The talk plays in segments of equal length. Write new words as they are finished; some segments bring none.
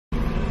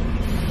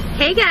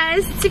Hey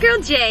guys, it's your girl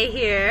Jay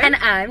here. And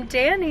I'm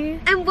Dani.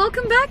 And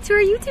welcome back to our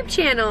YouTube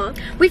channel.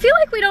 We feel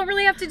like we don't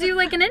really have to do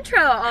like an intro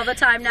all the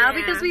time now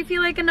because we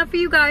feel like enough of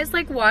you guys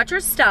like watch our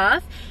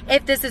stuff.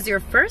 If this is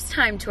your first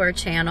time to our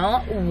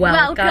channel,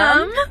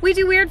 welcome. We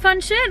do weird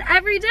fun shit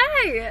every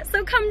day,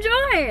 so come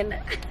join.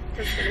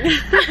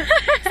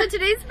 So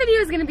today's video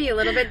is going to be a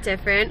little bit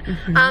different.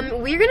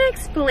 We're going to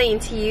explain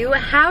to you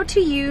how to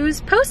use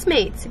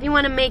Postmates. If you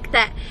want to make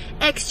that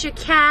extra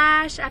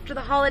cash after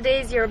the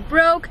holidays, you're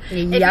broke.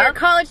 If you're a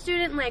college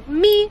student like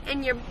me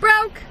and you're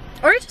broke.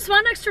 Or you just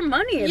want extra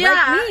money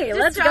like me.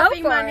 Let's go for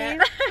it.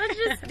 Let's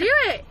just do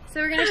it.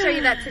 So we're going to show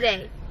you that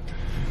today.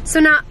 So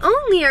not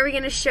only are we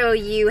going to show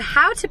you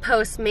how to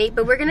Postmate,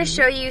 but we're going to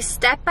show you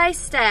step by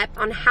step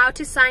on how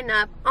to sign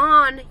up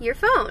on your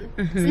phone.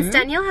 Since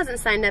Danielle hasn't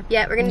signed up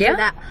yet, we're going to do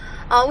that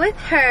all with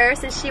her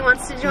since she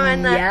wants to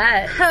join the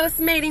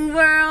Postmating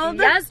world.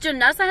 Yes,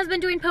 Janessa has been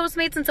doing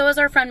Postmates and so has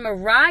our friend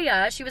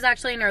Mariah. She was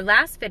actually in her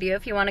last video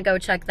if you want to go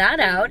check that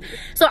out.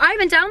 So I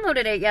haven't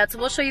downloaded it yet, so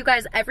we'll show you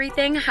guys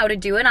everything, how to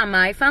do it on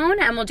my phone,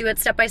 and we'll do it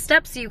step by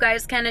step so you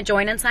guys can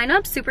join and sign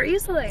up super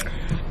easily.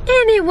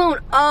 And it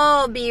won't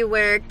all be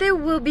work. There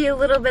will be a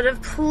little bit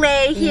of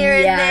play here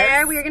and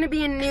there. We're going to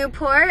be in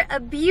Newport, a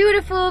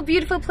beautiful,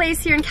 beautiful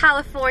place here in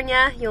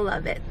California. You'll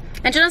love it.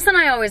 And Janessa and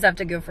I always have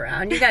to goof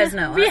around. You guys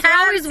know. We're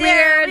always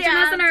weird.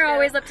 Janessa and I are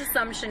always up to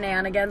some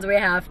shenanigans. We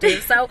have to.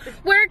 So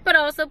work, but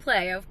also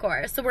play, of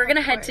course. So we're going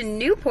to head to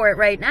Newport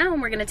right now,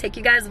 and we're going to take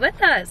you guys with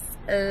us.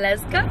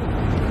 Let's go.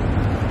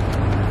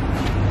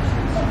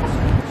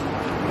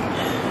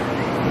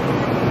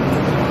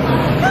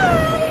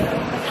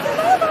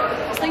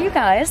 You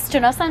guys,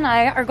 Janessa and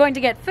I are going to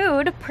get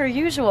food per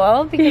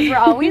usual because we're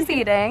always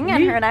eating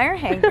and her and I are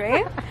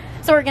hangry.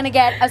 So we're gonna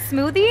get a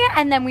smoothie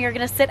and then we are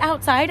gonna sit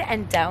outside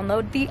and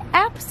download the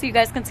app so you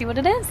guys can see what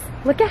it is.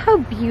 Look at how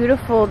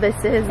beautiful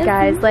this is,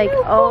 guys. Like,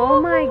 oh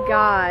my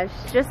gosh,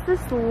 just this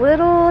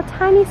little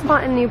tiny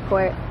spot in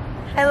Newport.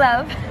 I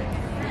love.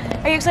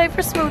 Are you excited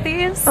for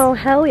smoothies? Oh,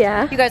 hell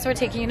yeah. You guys, we're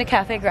taking you to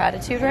Cafe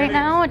Gratitude right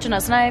now.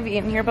 Janessa and I have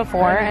eaten here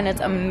before and it's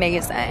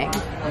amazing.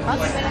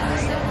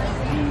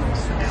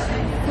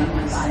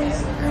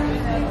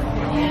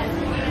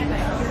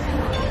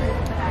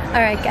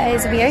 Alright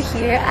guys, we are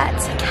here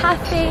at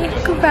Cafe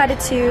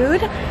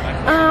Gratitude.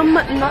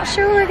 Not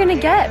sure what we're gonna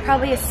get.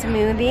 Probably a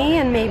smoothie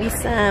and maybe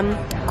some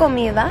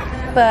comida,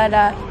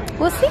 but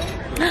we'll see.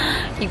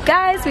 You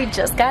guys, we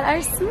just got our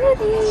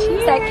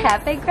smoothies at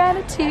Cafe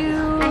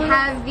Gratitude. I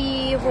have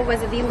the, what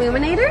was it, the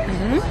Illuminator?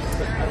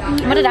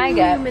 What did I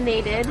get?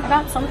 Illuminated. I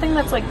got something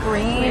that's like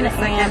green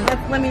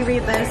and... Let me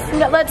read this.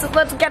 No, let's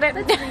get it.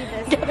 Let's read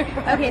this.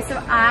 Okay,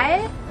 so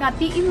I got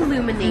the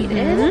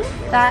Illuminated.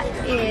 That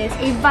is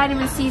a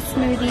vitamin C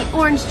smoothie,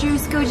 orange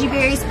juice, goji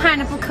berries,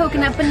 pineapple,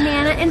 coconut,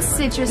 banana, and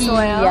citrus oil.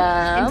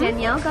 And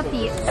Danielle got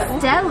the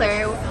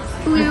Stellar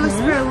Blue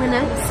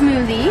Spirulina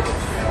smoothie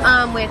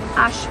with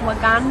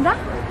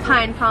ashwagandha,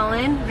 pine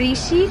pollen,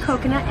 reishi,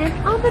 coconut,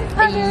 and almond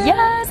butter.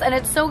 Yes, and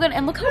it's so good.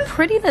 And look how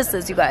pretty this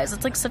is, you guys.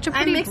 It's like such a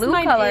pretty blue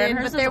color. In,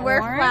 but there were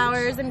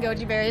flowers and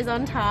goji berries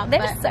on top.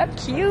 They're so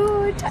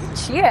cute.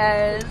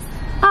 Cheers.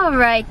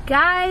 Alright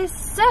guys,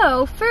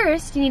 so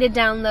first you need to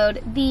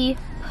download the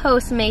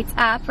Postmates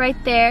app right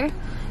there.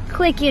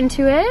 Click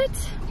into it.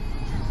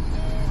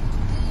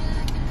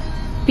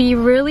 Be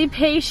really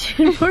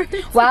patient for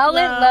it while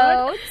it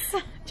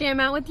loads. Jam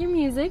out with your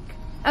music.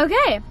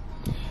 Okay,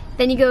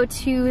 then you go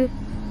to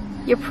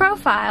your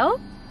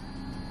profile.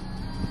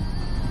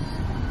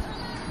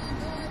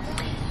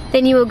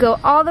 Then you will go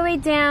all the way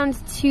down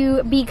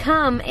to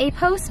become a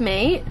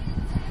Postmate.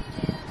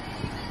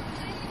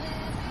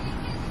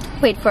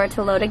 Wait for it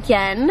to load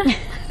again.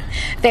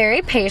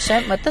 Very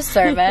patient with the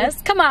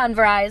service. Come on,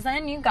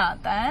 Verizon, you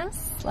got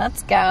this.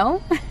 Let's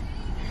go.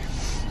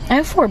 I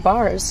have 4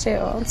 bars too.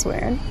 That's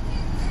weird.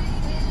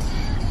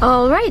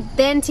 Alright,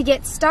 then to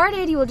get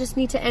started, you will just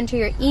need to enter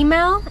your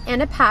email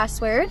and a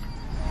password.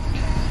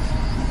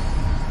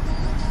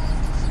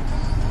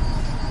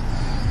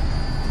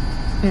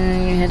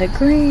 And you hit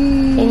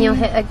agree. And you'll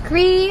hit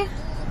agree.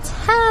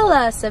 Tell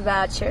us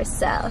about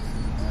yourself.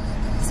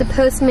 So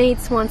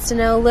Postmates wants to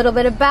know a little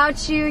bit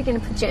about you. You're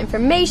going to put your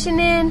information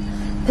in,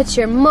 put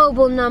your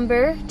mobile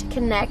number to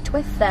connect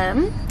with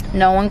them.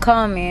 No one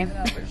call me.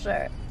 Yeah, for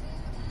sure.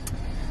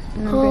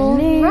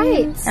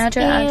 Alright, and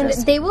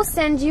address. they will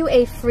send you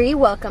a free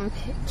welcome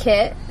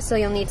kit, so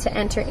you'll need to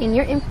enter in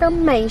your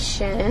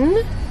information.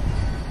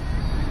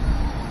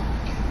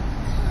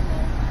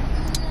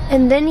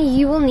 And then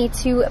you will need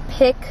to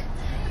pick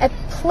a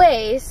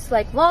place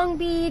like Long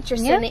Beach or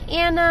Santa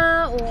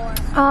Ana or...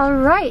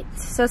 Alright,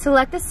 so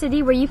select the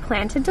city where you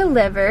plan to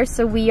deliver.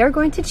 So we are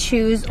going to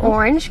choose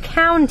Orange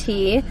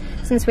County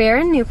since we are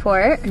in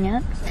Newport. Yeah.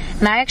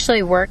 And I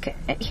actually work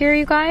here,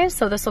 you guys,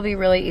 so this will be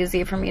really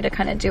easy for me to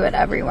kind of do it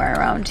everywhere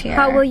around here.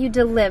 How will you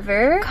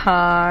deliver?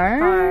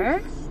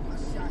 Car.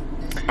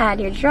 Add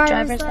your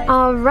driver's license.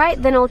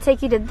 Alright, then it will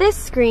take you to this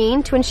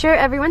screen. To ensure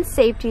everyone's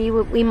safety,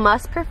 we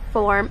must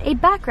perform a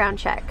background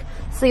check.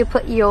 So you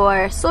put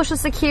your social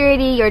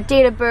security, your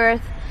date of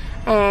birth,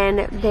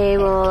 and they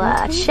will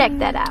check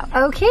that out.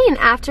 Okay, and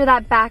after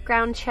that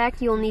background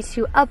check, you'll need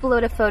to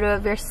upload a photo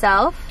of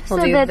yourself so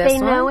that they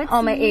know it's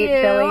all my 8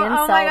 billion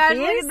selfies. Oh my gosh,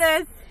 look at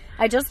this.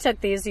 I just took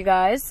these, you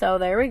guys, so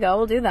there we go.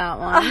 We'll do that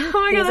one. Oh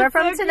my God, these are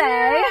from so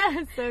today.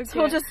 So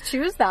we'll just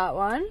choose that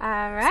one. All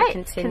right. So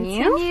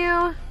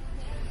continue.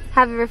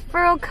 Have a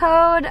referral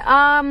code.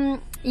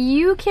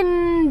 You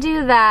can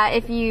do that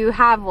if you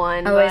have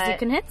one. Otherwise, you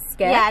can hit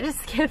skip. Yeah,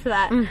 just skip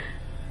that.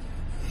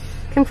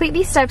 Complete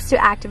these steps to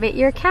activate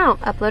your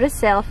account. Upload a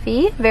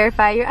selfie.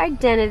 Verify your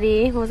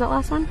identity. What was that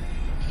last one?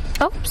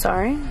 Oh,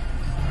 sorry.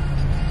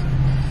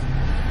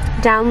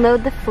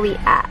 Download the Fleet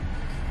app.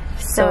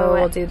 So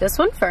we'll do this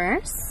one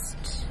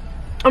first.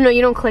 Oh no,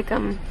 you don't click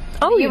them.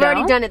 Oh, you've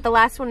already done it. The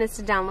last one is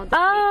to download the Fleet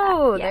app.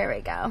 Oh, there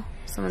we go.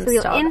 So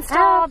you'll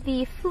install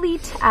the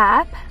Fleet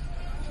app.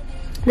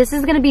 This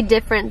is going to be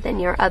different than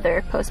your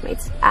other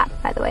Postmates app,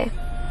 by the way.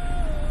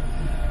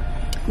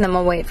 And then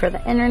we'll wait for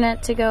the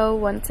internet to go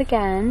once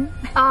again.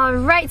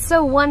 Alright,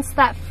 so once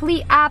that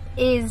Fleet app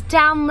is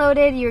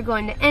downloaded, you're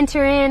going to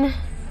enter in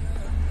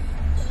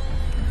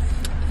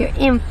your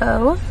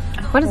info.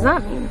 What does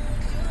that mean?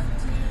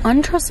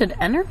 Untrusted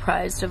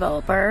enterprise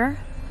developer.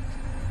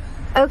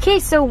 Okay,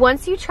 so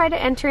once you try to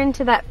enter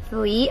into that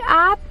Fleet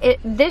app,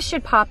 this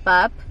should pop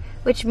up,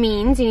 which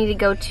means you need to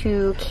go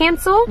to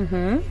cancel,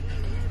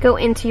 go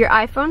into your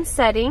iPhone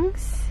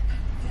settings,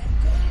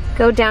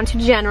 go down to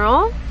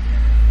general,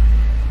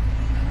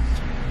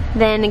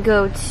 then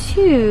go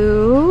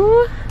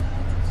to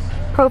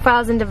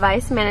profiles and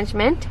device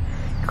management,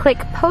 click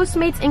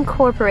Postmates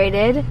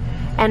Incorporated,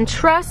 and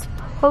trust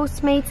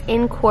Postmates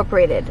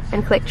Incorporated,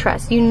 and click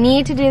trust. You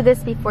need to do this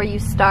before you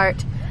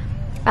start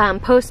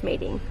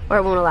postmating, or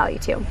it won't allow you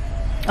to.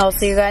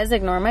 Also, you guys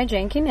ignore my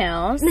janky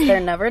nails. They're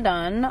never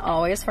done,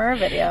 always for our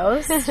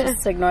videos.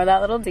 Just ignore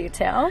that little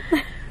detail.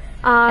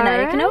 And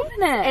now you can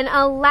open it. And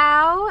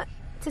allow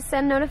to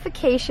send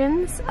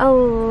notifications.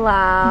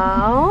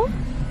 Allow.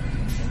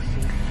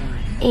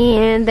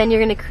 And then you're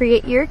going to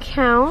create your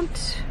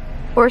account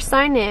or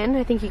sign in.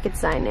 I think you could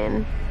sign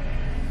in.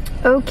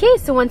 Okay,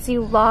 so once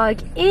you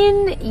log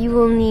in, you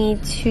will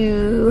need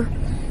to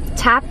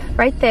tap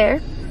right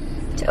there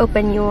to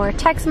open your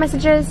text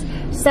messages.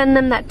 Send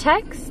them that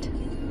text.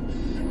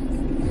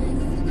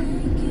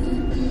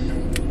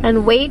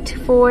 And wait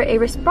for a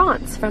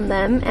response from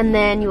them. And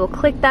then you will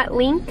click that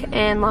link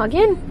and log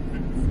in.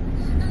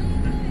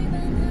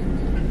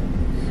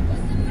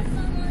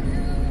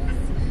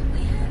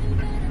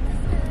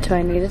 Do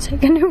I need to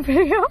take a new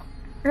video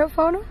or a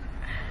photo?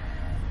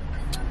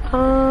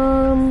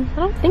 I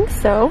don't think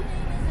so.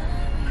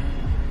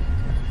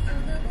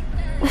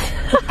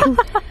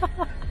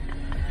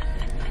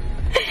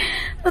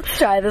 Let's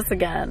try this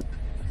again.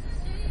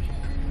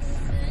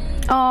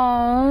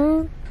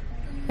 Oh,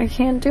 I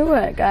can't do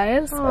it,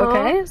 guys. Aww.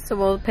 Okay, so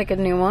we'll pick a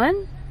new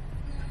one.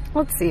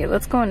 Let's see.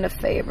 Let's go into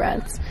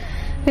favorites.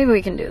 Maybe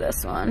we can do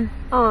this one.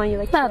 Oh, you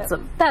like that's that?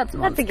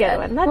 That's a good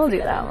one. We'll do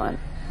that one.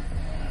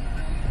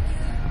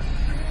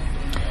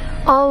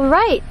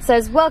 Alright,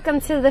 says,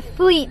 welcome to the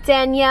Fleet,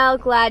 Danielle.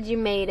 Glad you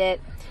made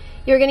it.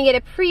 You're going to get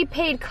a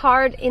prepaid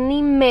card in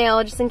the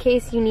mail just in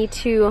case you need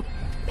to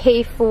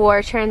pay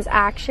for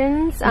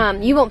transactions.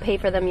 You won't pay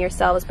for them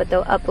yourselves, but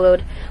they'll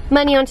upload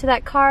money onto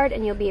that card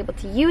and you'll be able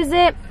to use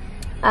it.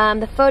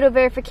 The photo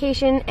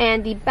verification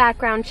and the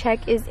background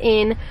check is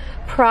in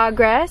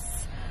progress.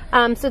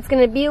 So it's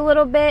going to be a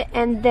little bit,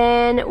 and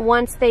then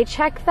once they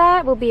check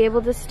that, we'll be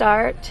able to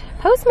start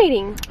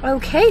postmating.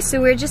 Okay, so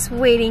we're just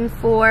waiting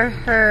for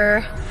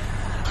her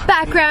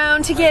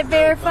background to get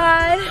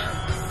verified.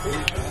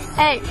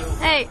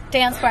 Hey,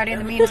 dance party in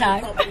the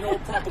meantime.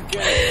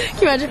 Can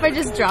you imagine if I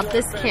just dropped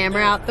this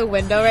camera out the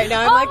window right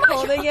now? I'm like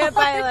holding it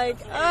by like,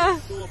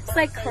 it's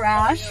like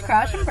crash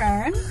and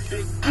burn.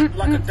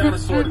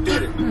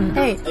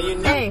 Hey.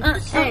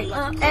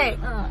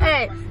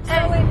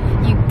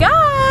 You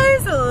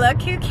guys,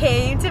 look who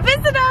came to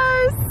visit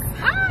us.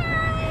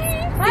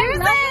 Hi.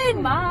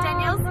 Susan,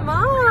 Danielle's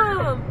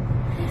mom.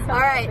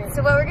 Alright,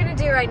 so what we're going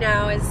to do right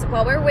now is,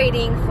 while we're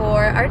waiting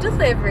for our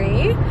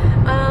delivery,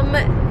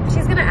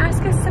 she's going to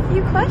ask us a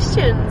few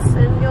questions,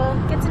 and you'll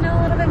get to know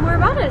a little bit more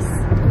about us.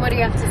 What do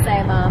you have to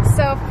say, Mom?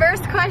 So,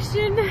 first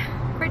question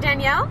for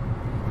Danielle.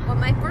 Well,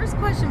 my first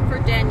question for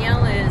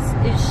Danielle is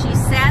she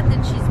sad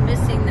that she's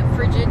missing the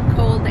frigid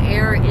cold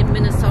air in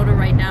Minnesota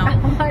right now?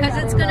 Because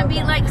it's going to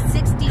be like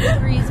 60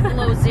 degrees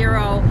below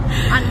zero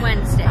on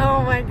Wednesday.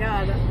 Oh my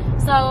God.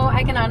 So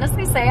I can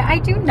honestly say I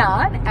do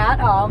not at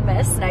all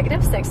miss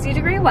negative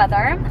 60-degree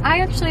weather. I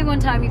actually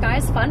one time, you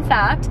guys, fun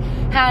fact,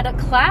 had a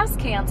class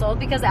canceled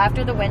because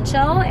after the wind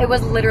chill, it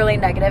was literally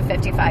negative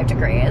 55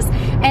 degrees.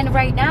 And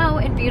right now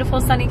in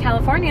beautiful sunny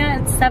California,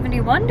 it's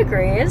 71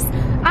 degrees.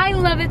 I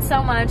love it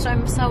so much.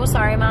 I'm so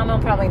sorry, Mom. I'll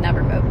probably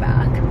never move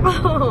back.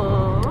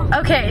 Oh.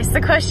 Okay, so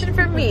the question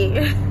for me.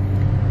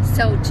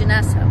 So,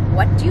 Janessa,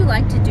 what do you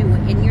like to do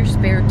in your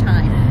spare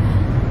time?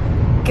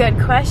 Good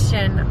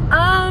question.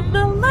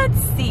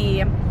 Let's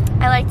see.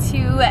 I like to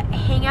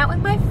hang out with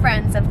my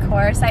friends, of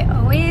course. I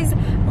always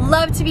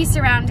love to be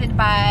surrounded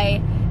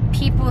by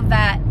people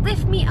that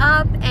lift me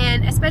up,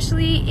 and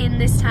especially in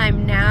this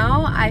time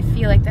now, I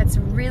feel like that's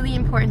really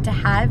important to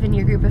have in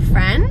your group of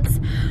friends.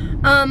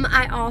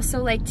 I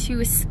also like to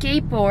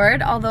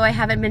skateboard, although I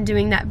haven't been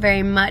doing that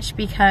very much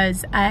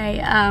because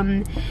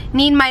I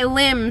need my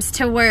limbs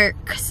to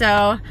work,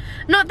 so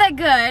not that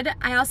good.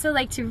 I also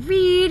like to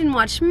read and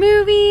watch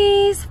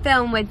movies,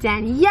 film with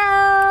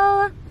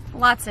Danielle,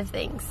 lots of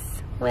things.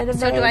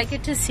 So do I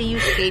get to see you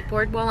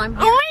skateboard while I'm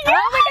here? Oh my God!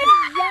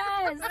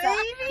 Yes!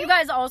 You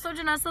guys, also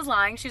Janessa's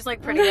lying. She's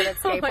like pretty good at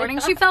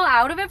skateboarding. She fell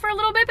out of it for a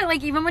little bit, but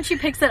like even when she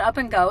picks it up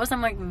and goes,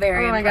 I'm like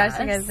very impressed.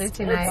 Oh my gosh, you guys are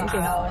too nice.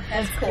 Wow.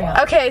 That's cool.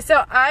 Okay,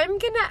 so I'm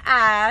gonna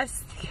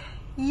ask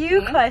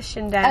you a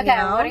question, Danielle.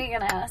 Okay, what are you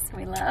gonna ask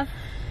me, love?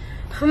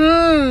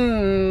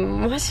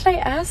 What should I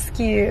ask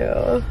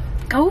you?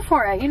 Go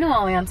for it. You know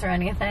I'll answer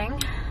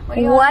anything.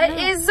 What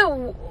is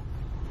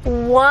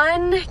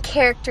one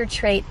character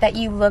trait that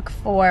you look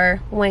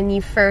for when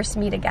you first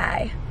meet a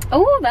guy?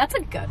 Oh, that's a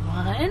good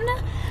one.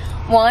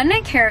 One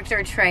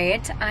character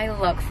trait I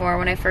look for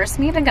when I first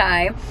meet a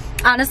guy,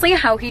 honestly,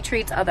 how he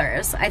treats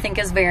others, I think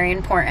is very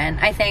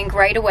important. I think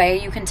right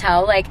away you can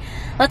tell, like,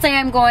 let's say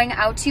I'm going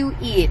out to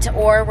eat,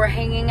 or we're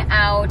hanging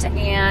out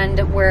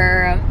and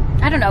we're,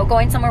 I don't know,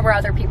 going somewhere where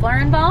other people are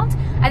involved.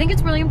 I think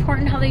it's really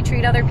important how they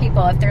treat other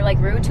people. If they're like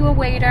rude to a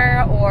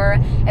waiter, or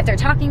if they're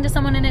talking to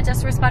someone in a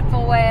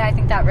disrespectful way, I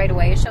think that right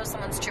away shows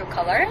someone's true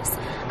colors.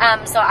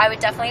 So I would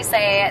definitely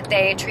say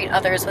they treat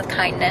others with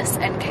kindness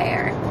and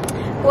care.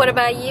 What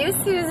about you,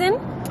 Susan?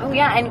 Oh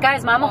yeah, and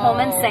guys, Mama home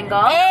and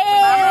single.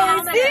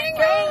 Hey,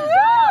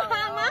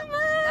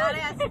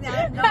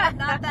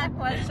 Not that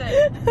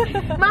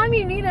question. Mom,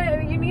 you need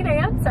an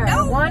answer.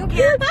 No. One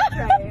character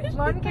trait.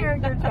 One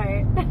character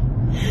trait.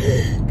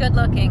 Good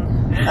looking.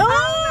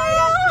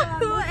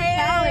 Oh,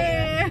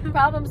 hey.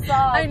 Problem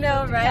solved. I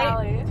know,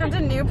 right? Come to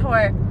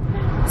Newport.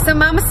 So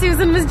Mama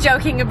Susan was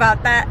joking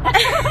about that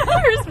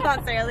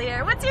response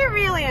earlier. What's your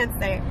real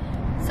answer?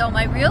 So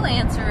my real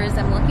answer is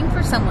I'm looking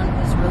for someone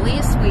who's really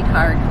a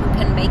sweetheart, who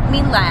can make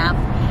me laugh,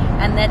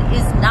 and that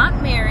is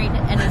not married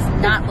and is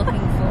not looking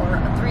for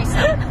a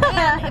threesome.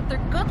 And if they're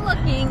good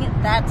looking,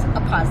 that's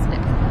a positive.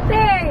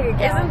 There you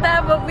go. Isn't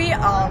that what we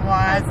all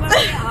want?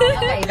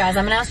 Okay, you guys,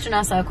 I'm gonna ask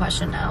Janessa a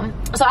question now.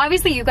 So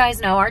obviously you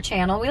guys know our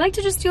channel. We like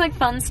to just do like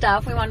fun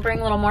stuff. We want to bring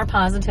a little more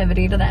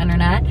positivity to the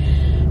internet.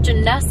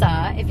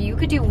 Janessa, if you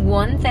could do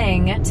one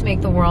thing to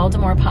make the world a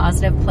more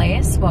positive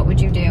place, what would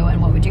you do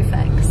and what would you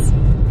fix?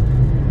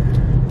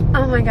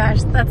 Oh my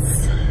gosh,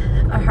 that's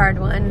a hard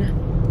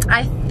one.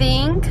 I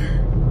think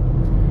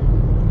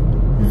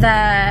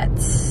that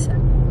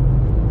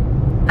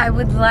I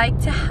would like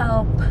to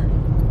help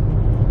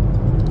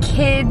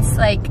kids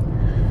like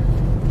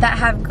that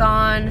have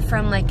gone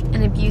from like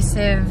an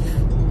abusive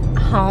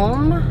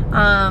home.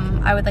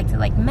 I would like to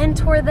like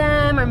mentor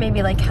them, or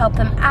maybe like help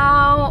them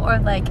out, or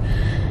like,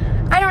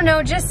 I don't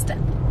know, just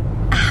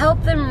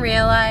help them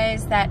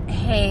realize that,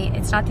 hey,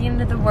 it's not the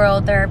end of the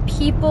world. There are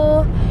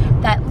people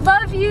that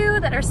love you,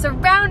 that are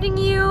surrounding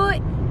you.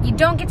 You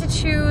don't get to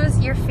choose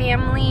your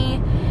family,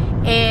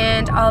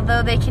 and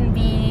although they can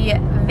be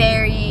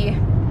very,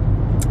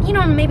 you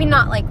know, maybe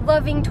not like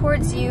loving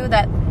towards you,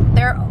 that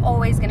there are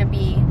always gonna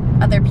be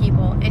other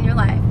people in your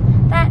life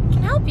that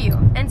can help you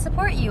and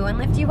support you and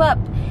lift you up,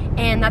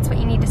 and that's what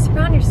you need to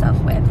surround yourself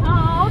with.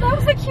 Oh, that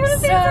was the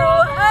cutest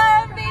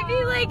answer.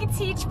 Maybe like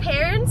teach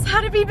parents how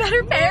to be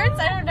better parents.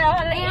 I don't know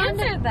how to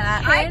answer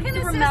that. I can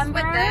assist with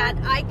that.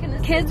 I can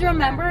assist. Kids,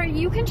 remember,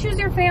 you can choose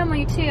your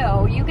family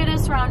too. You get to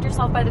surround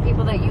yourself by the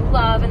people that you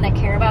love and that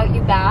care about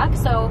you back.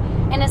 So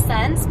in a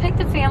sense, pick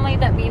the family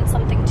that means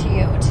something to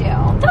you too.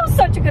 That was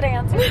such a good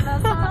answer.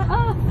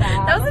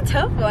 That was a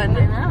tough one.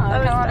 I know. I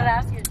wanted to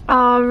ask you.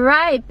 All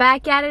right,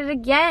 back at it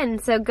again.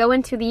 So go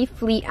into the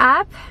Fleet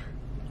app.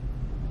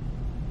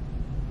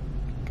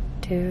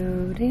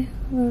 Okay,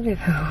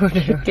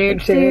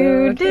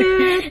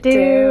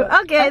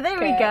 there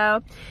we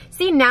go.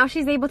 See, now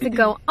she's able to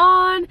go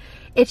on.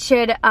 It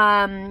should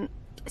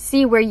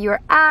see where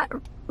you're at,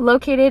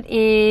 located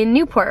in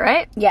Newport,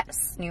 right?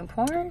 Yes,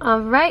 Newport.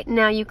 All right,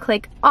 now you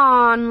click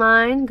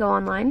online, go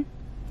online,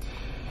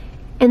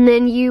 and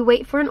then you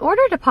wait for an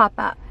order to pop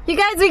up. You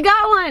guys, we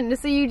got one.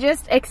 So you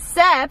just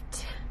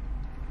accept,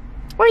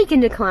 or you can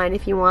decline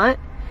if you want,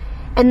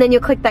 and then you'll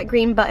click that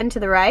green button to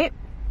the right.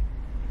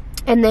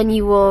 And then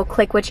you will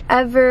click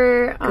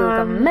whichever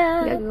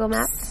Google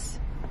Maps.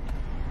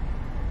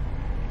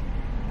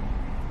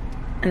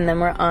 And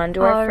then we're on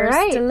to our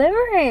first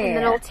delivery. And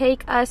then it'll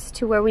take us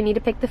to where we need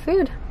to pick the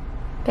food.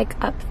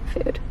 Pick up the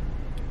food.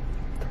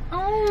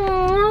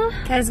 Aww.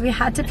 Guys, we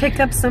had to pick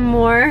up some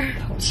more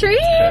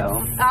treats.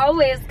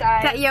 Always,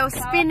 guys. Got your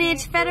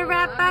spinach feta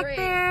wrap back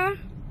there.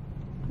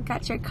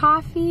 Got your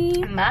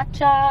coffee.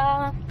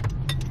 Matcha.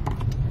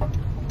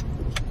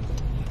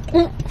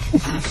 I'm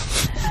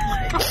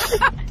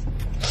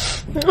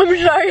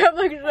sorry, I'm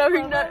like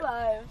shoving that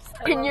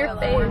in your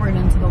face. Forward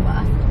and to the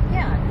left.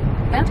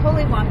 Yeah, I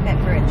totally walked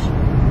that bridge.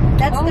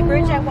 That's the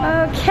bridge I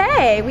walked.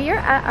 Okay, we are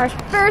at our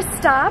first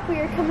stop. We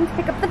are coming to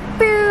pick up the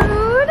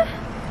food.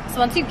 So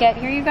once you get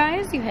here, you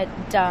guys, you hit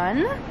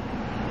done.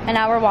 And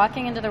now we're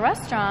walking into the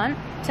restaurant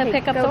to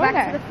pick up the order. Go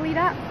back to the fleet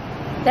up.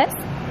 This?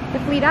 The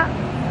fleet up.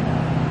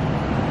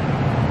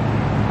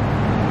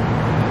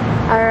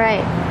 All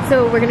right,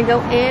 so we're gonna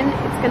go in.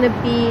 It's gonna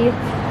be,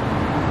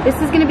 this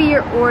is gonna be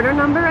your order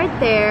number right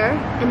there,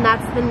 and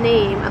that's the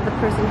name of the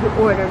person who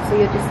ordered. So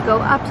you'll just go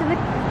up to the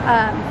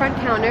front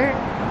counter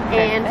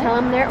and tell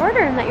them their order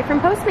and that you're from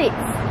Postmates.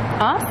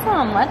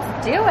 Awesome,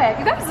 let's do it.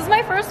 You guys, this is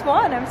my first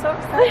one. I'm so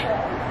excited.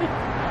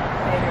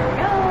 Okay, here we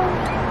go.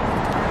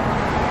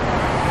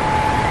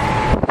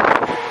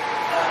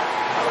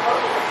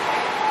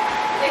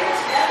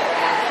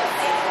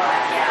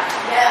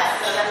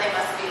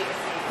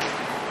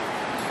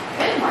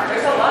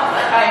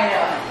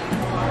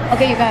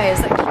 Okay, you guys,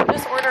 the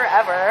cutest order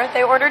ever.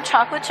 They ordered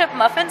chocolate chip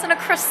muffins and a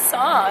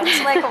croissant.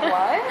 Like,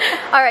 what?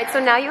 All right, so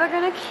now you are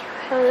gonna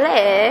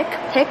click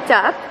picked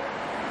up.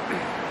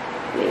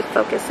 Let me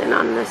focus in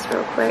on this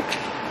real quick.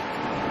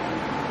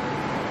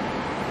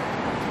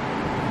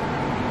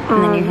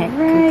 And then you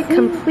hit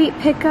complete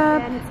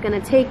pickup. And it's gonna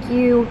take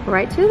you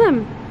right to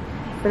them.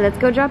 So let's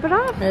go drop it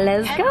off.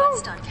 Let's go.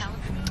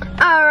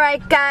 All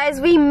right, guys,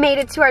 we made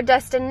it to our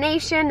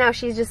destination. Now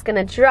she's just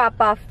gonna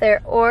drop off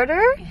their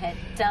order. Hit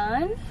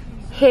done.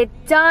 Hit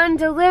done,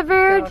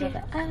 delivered. Go to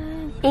the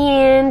app.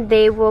 And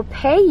they will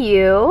pay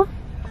you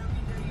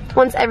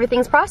once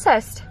everything's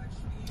processed.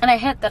 And I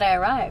hit that I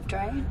arrived,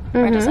 right?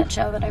 Or does that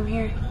show that I'm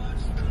here?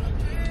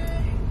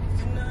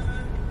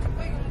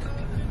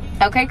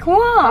 Okay,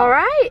 cool. All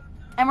right.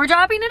 And we're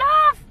dropping it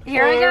off.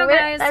 Here we go,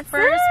 guys. That's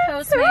First it.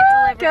 Postmate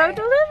delivery. Go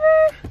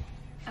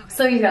deliver.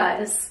 So you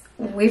guys,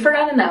 we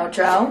forgot an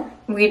outro.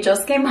 We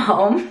just came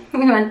home.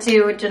 We went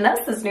to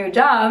Janessa's new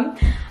job.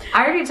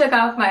 I already took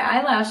off my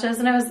eyelashes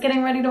and I was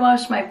getting ready to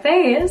wash my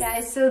face.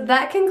 Guys, so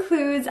that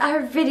concludes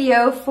our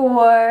video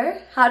for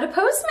how to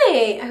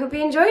Postmate. I hope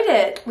you enjoyed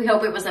it. We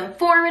hope it was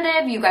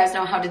informative. You guys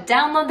know how to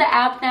download the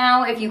app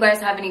now. If you guys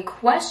have any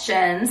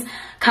questions,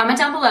 comment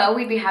down below.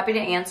 We'd be happy to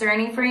answer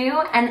any for you.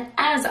 And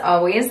as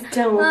always,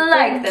 don't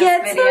like this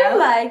forget video. to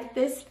like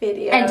this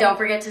video. And don't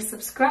forget to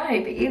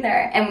subscribe either.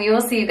 And we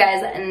will see you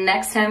guys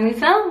next time we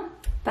film.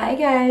 Bye,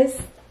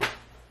 guys.